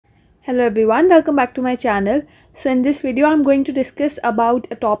Hello everyone, welcome back to my channel. So in this video I'm going to discuss about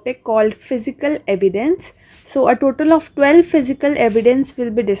a topic called physical evidence. So a total of 12 physical evidence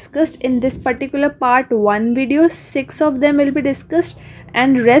will be discussed in this particular part 1 video. 6 of them will be discussed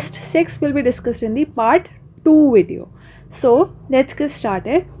and rest 6 will be discussed in the part 2 video. So let's get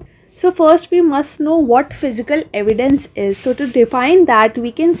started. So first we must know what physical evidence is. So to define that,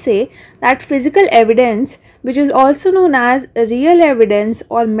 we can say that physical evidence, which is also known as real evidence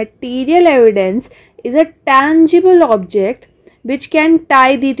or material evidence, is a tangible object which can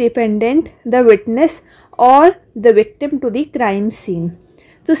tie the defendant, the witness or the victim to the crime scene.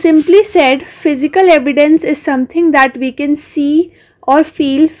 So simply said, physical evidence is something that we can see or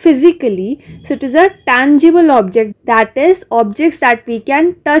feel physically. So it is a tangible object, that is objects that we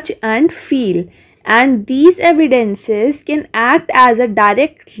can touch and feel, and these evidences can act as a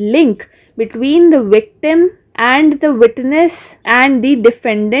direct link between the victim and the witness and the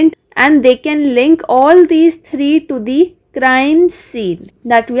defendant, and they can link all these three to the crime scene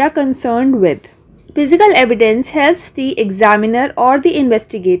that we are concerned with. Physical evidence helps the examiner or the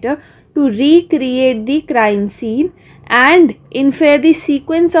investigator to recreate the crime scene and infer the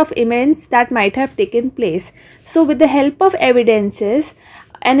sequence of events that might have taken place. So with the help of evidences,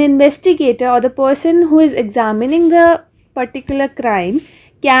 an investigator or the person who is examining the particular crime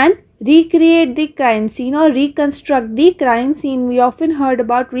can recreate the crime scene or reconstruct the crime scene. We often heard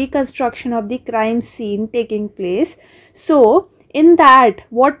about reconstruction of the crime scene taking place. So in that,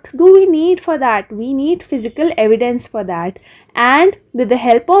 what do we need for that? We need physical evidence for that, and with the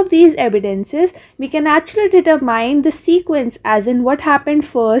help of these evidences we can actually determine the sequence, as in what happened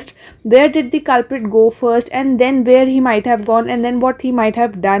first, where did the culprit go first, and then where he might have gone, and then what he might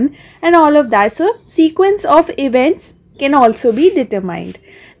have done, and all of that. So sequence of events can also be determined.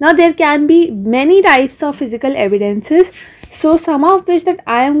 Now there can be many types of physical evidences. So some of which that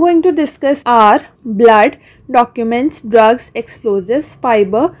I am going to discuss are blood, documents, drugs, explosives,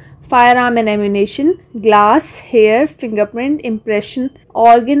 fiber, firearm and ammunition, glass, hair, fingerprint, impression,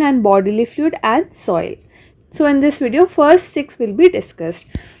 organ and bodily fluid, and soil. So in this video, first 6 will be discussed.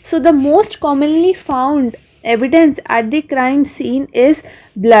 So the most commonly found evidence at the crime scene is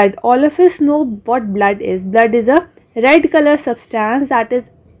blood. All of us know what blood is. Blood is a red color substance that is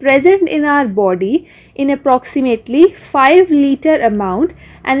present in our body in approximately 5 liter amount,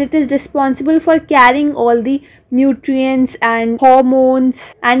 and it is responsible for carrying all the nutrients and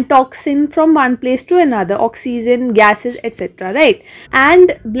hormones and toxin from one place to another, oxygen, gases, etc. right?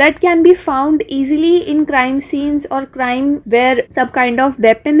 And blood can be found easily in crime scenes or crime where some kind of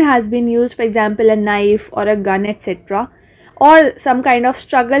weapon has been used, for example a knife or a gun, etc., or some kind of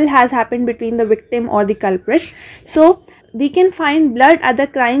struggle has happened between the victim or the culprit. So we can find blood at the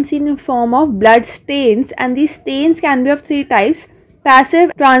crime scene in form of blood stains, and these stains can be of 3 types: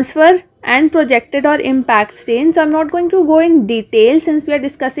 passive, transfer and projected or impact stains. So I'm not going to go in detail since we are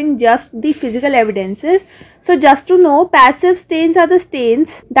discussing just the physical evidences. So just to know, passive stains are the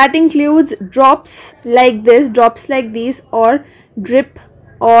stains that includes drops like this, drops like these, or drip,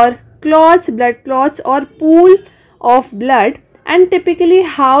 or clots, blood clots, or pool of blood. And typically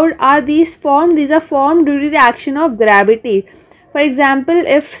how are these formed? These are formed due to the action of gravity. For example,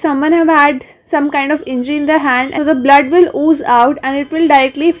 if someone have had some kind of injury in the hand, so the blood will ooze out and it will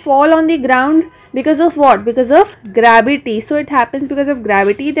directly fall on the ground because of what? Because of gravity. So it happens because of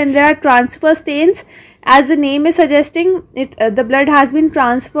gravity. Then there are transfer stains. As the name is suggesting, the blood has been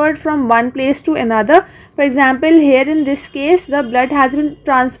transferred from one place to another. For example, here in this case, the blood has been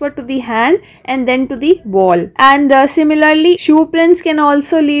transferred to the hand and then to the wall. And similarly, shoe prints can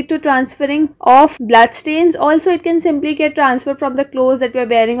also lead to transferring of blood stains. Also, it can simply get transferred from the clothes that we are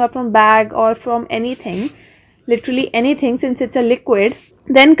wearing, or from bag, or from anything, literally anything, since it's a liquid.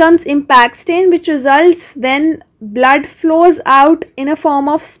 Then comes impact stain, which results when blood flows out in a form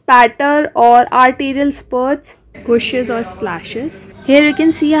of spatter or arterial spurts, gushes or splashes. Here you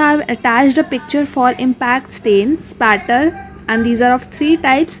can see I have attached a picture for impact stain, spatter, and these are of 3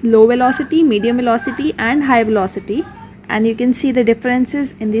 types: low velocity, medium velocity and high velocity. And you can see the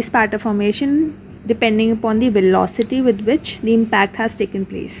differences in the spatter formation depending upon the velocity with which the impact has taken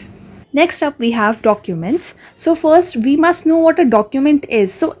place. Next up we have documents. So first we must know what a document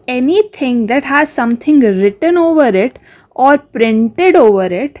is. So anything that has something written over it or printed over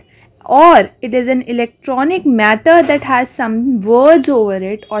it, or it is an electronic matter that has some words over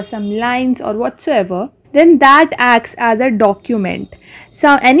it or some lines or whatsoever, then that acts as a document.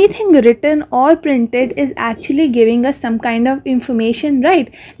 So anything written or printed is actually giving us some kind of information,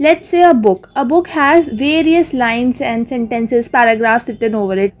 right? Let's say a book. A book has various lines and sentences, paragraphs written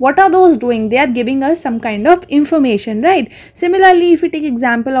over it. What are those doing? They are giving us some kind of information, right? Similarly, if we take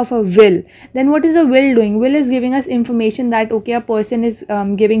example of a will, then what is a will doing? Will is giving us information that okay, a person is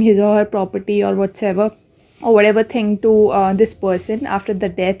giving his or her property or whatever or whatever thing to this person after the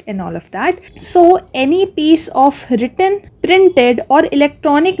death and all of that. So any piece of written, printed or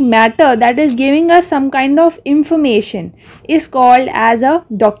electronic matter that is giving us some kind of information is called as a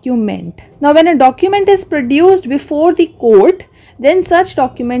document. Now when a document is produced before the court, then such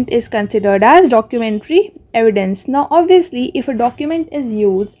document is considered as documentary evidence. Now obviously if a document is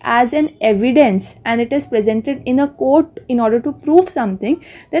used as an evidence and it is presented in a court in order to prove something,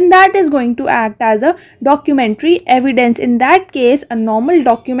 then that is going to act as a documentary evidence. In that case, a normal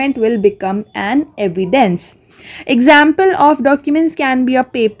document will become an evidence. Example of documents can be a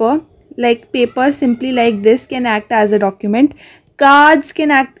paper, like paper simply like this can act as a document. Cards can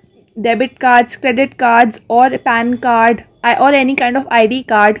act, debit cards, credit cards or PAN card or any kind of ID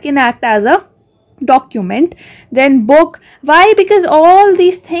card can act as a document. Then book, why? Because all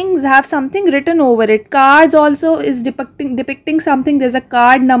these things have something written over it. Cards also is depicting something. There's a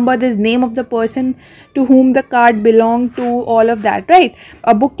card number, there's name of the person to whom the card belonged to, all of that, right?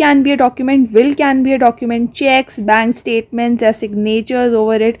 A book can be a document, will can be a document, checks, bank statements, there's signatures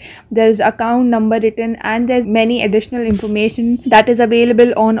over it, there's account number written, and there's many additional information that is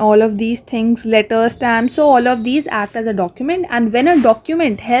available on all of these things, letters, stamps. So all of these act as a document, and when a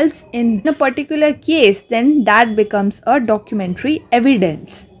document helps in a particular case, then that becomes a documentary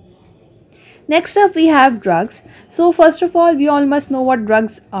evidence. Next up we have drugs. So first of all, we all must know what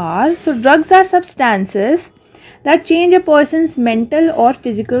drugs are. So drugs are substances that change a person's mental or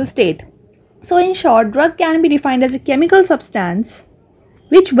physical state. So in short, drug can be defined as a chemical substance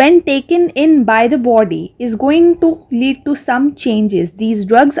which when taken in by the body is going to lead to some changes. These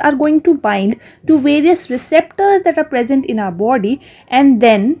drugs are going to bind to various receptors that are present in our body, and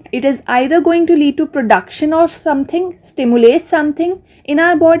then it is either going to lead to production of something, stimulate something in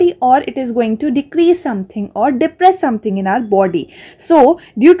our body, or it is going to decrease something or depress something in our body. So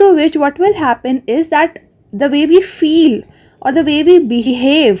due to which what will happen is that the way we feel or the way we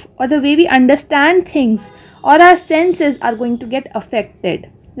behave or the way we understand things or our senses are going to get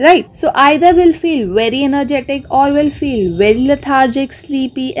affected, right? So either we'll feel very energetic or we'll feel very lethargic,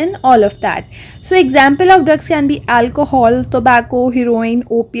 sleepy, and all of that. So example of drugs can be alcohol, tobacco, heroin,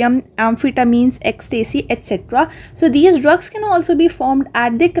 opium, amphetamines, ecstasy, etc. So these drugs can also be formed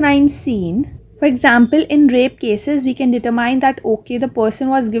at the crime scene. For example, in rape cases, we can determine that okay, the person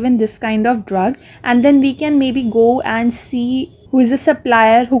was given this kind of drug, and then we can maybe go and see who is the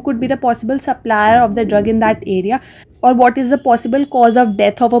supplier, who could be the possible supplier of the drug in that area, or what is the possible cause of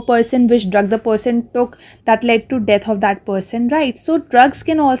death of a person, which drug the person took that led to death of that person, right? So drugs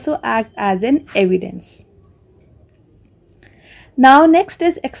can also act as an evidence. Now next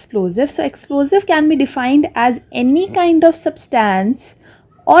is explosive. So explosive can be defined as any kind of substance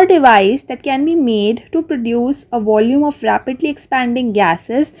or device that can be made to produce a volume of rapidly expanding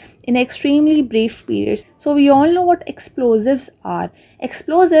gases in extremely brief periods. So we all know what explosives are.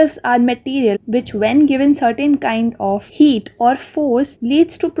 Explosives are material which when given certain kind of heat or force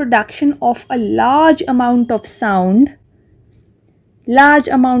leads to production of a large amount of sound, large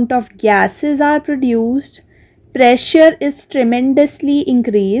amount of gases are produced, pressure is tremendously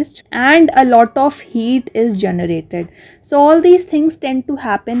increased, and a lot of heat is generated. So all these things tend to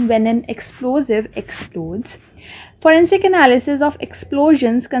happen when an explosive explodes. Forensic analysis of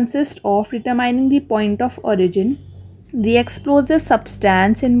explosions consists of determining the point of origin, the explosive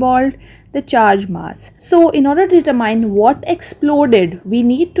substance involved, the charge mass. So in order to determine what exploded, we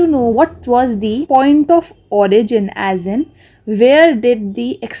need to know what was the point of origin, as in where did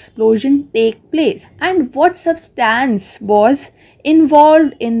the explosion take place and what substance was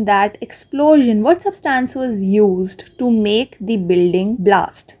involved in that explosion, what substance was used to make the building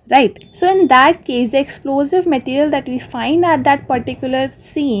blast, right? So in that case, the explosive material that we find at that particular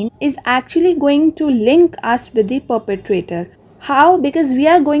scene is actually going to link us with the perpetrator. How? Because we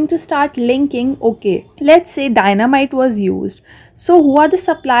are going to start linking, okay, let's say dynamite was used. So who are the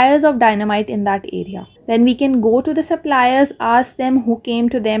suppliers of dynamite in that area? Then we can go to the suppliers, ask them who came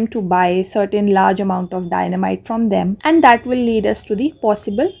to them to buy certain large amount of dynamite from them, and that will lead us to the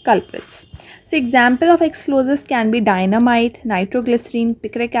possible culprits. So example of explosives can be dynamite, nitroglycerin,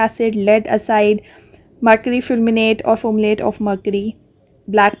 picric acid, lead acid, mercury fulminate or fulminate of mercury,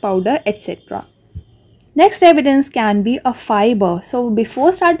 black powder, etc. Next evidence can be a fiber. So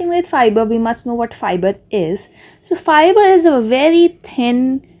before starting with fiber, we must know what fiber is. So fiber is a very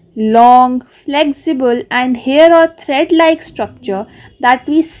thin, long, flexible and hair or thread-like structure that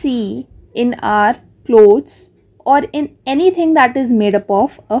we see in our clothes or in anything that is made up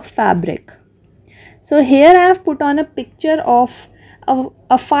of a fabric. So here I have put on a picture of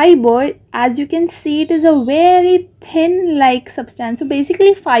a fiber. As you can see, it is a very thin like substance. So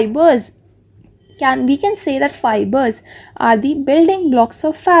basically fibers, we can say that fibers are the building blocks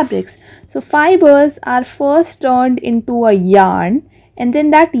of fabrics. So fibers are first turned into a yarn, and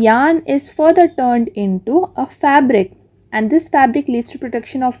then that yarn is further turned into a fabric, and this fabric leads to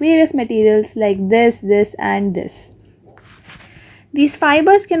production of various materials like this and this. These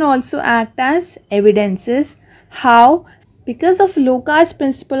fibers can also act as evidences. How? Because of Locard's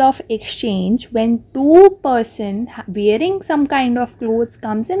principle of exchange, when two persons wearing some kind of clothes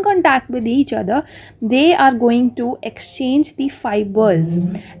comes in contact with each other, they are going to exchange the fibers.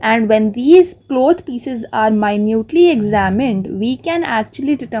 And when these cloth pieces are minutely examined, we can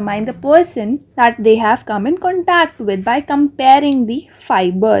actually determine the person that they have come in contact with by comparing the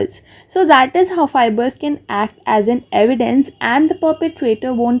fibers. So that is how fibers can act as an evidence, and the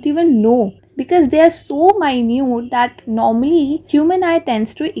perpetrator won't even know, because they are so minute that normally human eye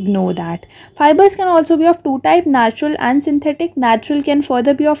tends to ignore that. Fibers can also be of two types, natural and synthetic. Natural can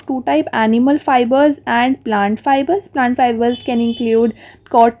further be of two types, animal fibers and plant fibers. Plant fibers can include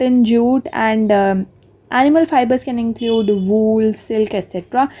cotton, jute, and animal fibers can include wool, silk,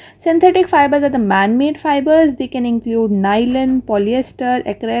 etc. Synthetic fibers are the man-made fibers. They can include nylon, polyester,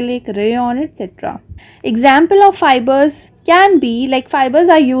 acrylic, rayon, etc. Example of fibers can be like fibers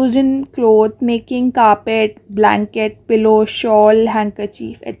are used in cloth making, carpet, blanket, pillow, shawl,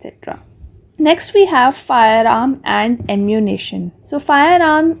 handkerchief, etc. Next we have firearm and ammunition. So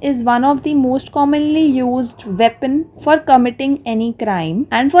firearm is one of the most commonly used weapon for committing any crime,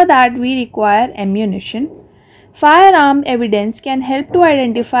 and for that we require ammunition. Firearm evidence can help to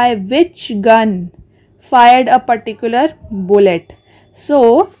identify which gun fired a particular bullet.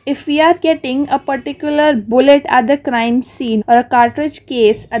 So if we are getting a particular bullet at the crime scene or a cartridge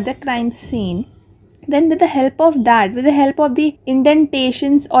case at the crime scene, then with the help of that, with the help of the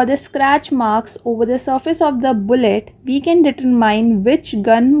indentations or the scratch marks over the surface of the bullet, we can determine which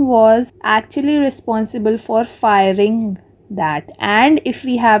gun was actually responsible for firing that. And if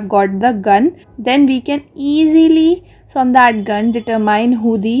we have got the gun, then we can easily from that gun determine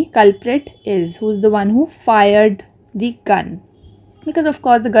who the culprit is, who's the one who fired the gun, because of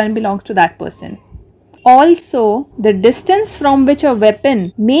course the gun belongs to that person. Also, the distance from which a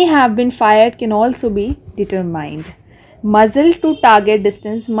weapon may have been fired can also be determined. Muzzle to target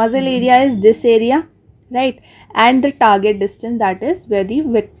distance. Muzzle area is this area, right? And the target distance, that is where the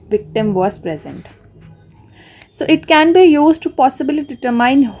victim was present. So it can be used to possibly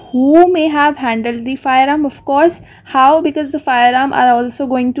determine who may have handled the firearm. Of course, how? Because the firearm are also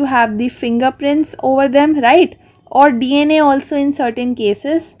going to have the fingerprints over them, right? Or DNA also in certain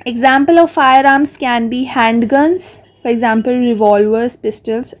cases. Example of firearms can be handguns, for example revolvers,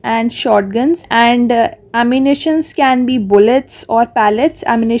 pistols and shotguns, and ammunitions can be bullets or pellets.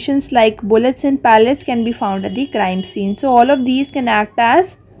 Ammunitions like bullets and pellets can be found at the crime scene. So all of these can act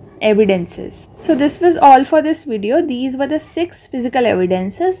as evidences. So this was all for this video. These were the 6 physical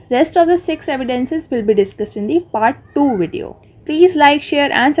evidences. Rest of the 6 evidences will be discussed in the part 2 video. Please like,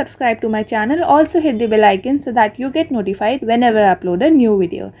 share and subscribe to my channel. Also hit the bell icon so that you get notified whenever I upload a new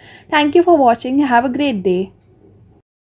video. Thank you for watching. Have a great day.